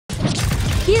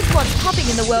what's popping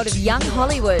in the world of young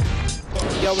Hollywood.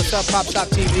 Yo, what's up, Pop Stop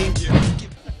TV?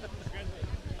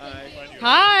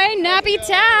 Hi, Nappy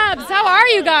Tabs. How are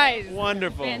you guys?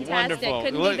 Wonderful. Fantastic. Wonderful.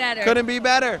 Couldn't be better. Couldn't be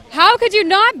better. How could you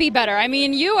not be better? I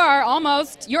mean, you're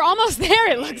almost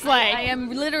there, it looks like. I am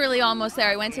literally almost there.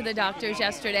 I went to the doctors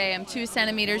yesterday. I'm 2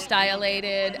 centimeters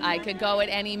dilated. I could go at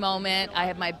any moment. I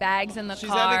have my bags in the She's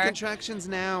car. having contractions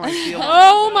now, I feel.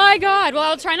 Oh my God. Well,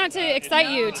 I'll try not to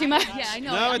excite you too much. Yeah, I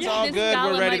know. No, it's all This good.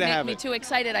 gala We're ready might to have make me it. too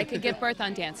excited. I could give birth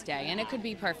on dance day, and it could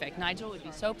be perfect. Nigel would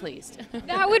be so pleased.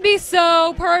 That would be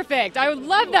so perfect. I would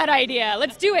love that idea.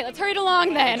 Let's do it. Let's hurry it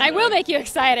along then. I will make you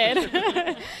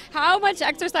excited. How much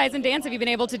exercise and dance have you been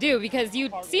able to do? Because you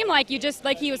seem like you just,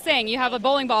 like he was saying, you have a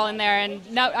bowling ball in there, and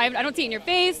no, I don't see it in your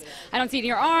face. I don't see it in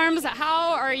your arms.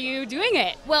 How are you doing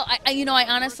it? Well, I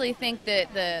honestly think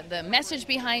that the message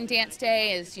behind Dance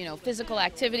Day is, physical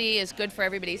activity is good for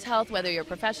everybody's health, whether you're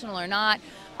professional or not.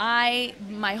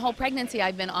 My whole pregnancy,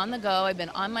 I've been on the go. I've been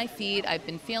on my feet. I've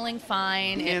been feeling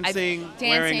fine. Dancing,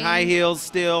 wearing high heels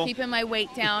still. Keeping my weight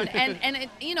down.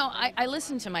 I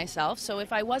listen to myself. So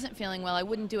if I wasn't feeling well, I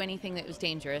wouldn't do anything that was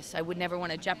dangerous. I would never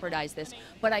want to jeopardize this.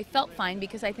 But I felt fine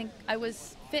because I think I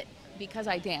was fit because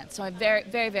I dance. So I'm very,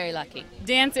 very, very lucky.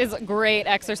 Dance is great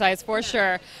exercise for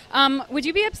sure. Would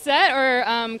you be upset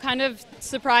or kind of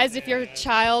surprised if your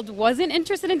child wasn't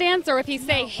interested in dance, or if he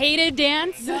hated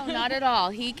dance? No, not at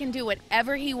all. He can do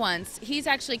whatever he wants. He's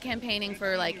actually campaigning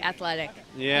for athletic.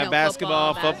 Yeah,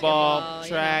 basketball, football, basketball,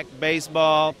 track,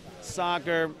 baseball,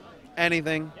 soccer,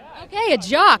 anything. Okay, a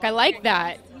jock. I like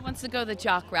that. He wants to go the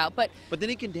jock route, but But then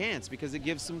he can dance because it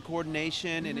gives some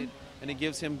coordination and it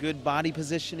gives him good body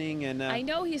positioning. And I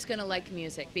know he's going to like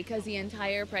music because the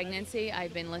entire pregnancy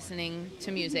I've been listening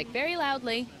to music very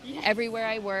loudly everywhere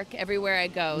I work, everywhere I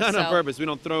go. not on purpose. We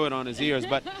don't throw it on his ears,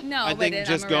 but No, I think but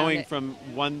just I'm around going it. from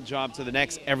one job to the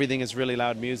next, everything is really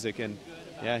loud music. And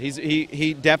yeah,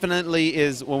 he definitely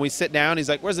is. When we sit down, he's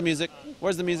like, "Where's the music?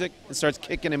 Where's the music?" And starts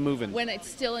kicking and moving. When it's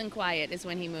still and quiet is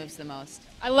when he moves the most.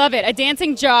 I love it. A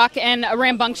dancing jock and a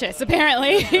rambunctious,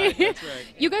 apparently. That's right.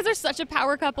 You guys are such a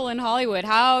power couple in Hollywood.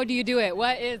 How do you do it?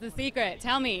 What is the secret?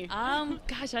 Tell me.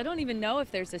 Gosh, I don't even know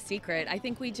if there's a secret. I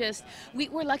think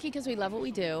we're lucky because we love what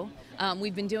we do.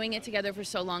 We've been doing it together for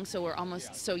so long, so we're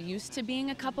almost so used to being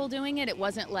a couple doing it. It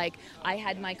wasn't like I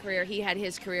had my career, he had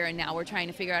his career, and now we're trying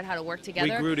to figure out how to work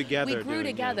together. We grew together. We grew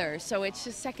together, so it's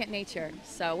just second nature.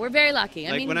 So we're very lucky.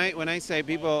 Like when I say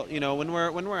people, when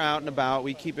we're out and about,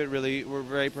 we keep it we're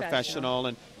very professional,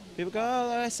 and people go,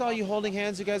 "Oh, I saw you holding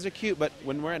hands. You guys are cute." But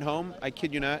when we're at home, I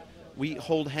kid you not, we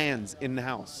hold hands in the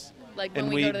house. Like when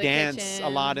and we we go to the dance kitchen. a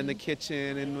lot in the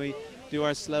kitchen, and we do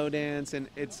our slow dance, and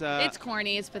it's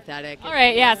corny, it's pathetic. All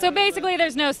right, yeah. So basically,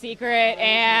 there's no secret,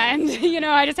 and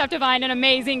I just have to find an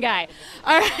amazing guy.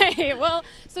 All right. Well,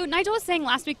 so Nigel was saying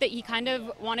last week that he kind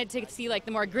of wanted to see the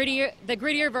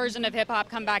grittier version of hip hop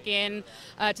come back in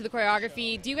to the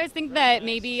choreography. Do you guys think that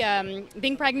maybe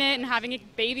being pregnant and having a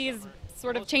baby is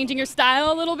sort of changing your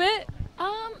style a little bit?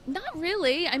 Not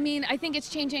really. I mean, I think it's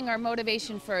changing our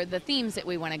motivation for the themes that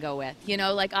we want to go with.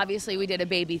 Obviously we did a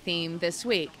baby theme this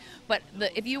week, but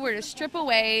if you were to strip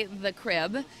away the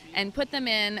crib and put them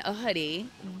in a hoodie,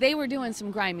 they were doing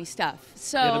some grimy stuff.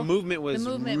 So yeah, the movement was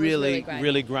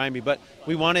really grimy, but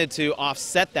we wanted to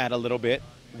offset that a little bit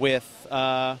with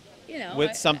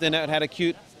something that had a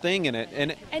cute thing in it.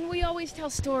 And we always tell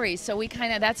stories, so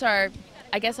that's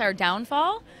our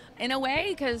downfall. In a way,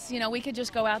 because, we could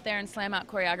just go out there and slam out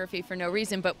choreography for no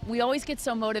reason, but we always get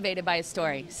so motivated by a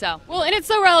story, so. Well, and it's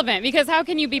so relevant, because how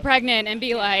can you be pregnant and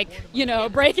be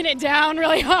breaking it down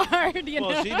really hard,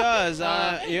 Well, she does.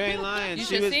 You ain't lying. You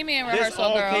should see me in rehearsal, This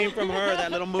all girl. came from her,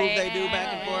 that little move they do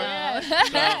back and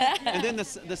forth. So, and then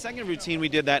the second routine we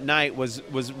did that night was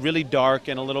really dark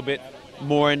and a little bit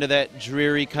more into that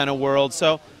dreary kind of world.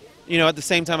 So, at the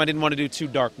same time, I didn't want to do 2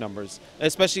 dark numbers.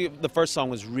 Especially the first song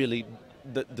was really...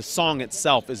 The song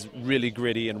itself is really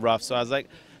gritty and rough, so I was like,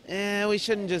 we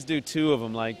shouldn't just do 2 of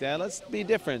them like that. Let's be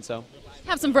different. So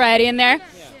have some variety in there.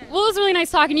 Well, it was really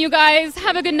nice talking to you guys.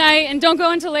 Have a good night, and don't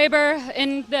go into labor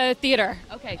in the theater.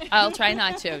 Okay, I'll try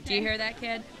not to. Do you hear that,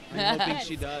 kid? I'm hoping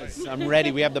she does. I'm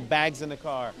ready. We have the bags in the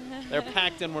car. They're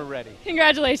packed and we're ready.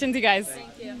 Congratulations, you guys.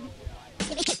 Thank you.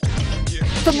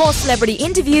 For more celebrity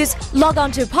interviews, log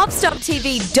on to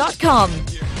popstoptv.com.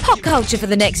 Pop culture for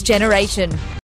the next generation.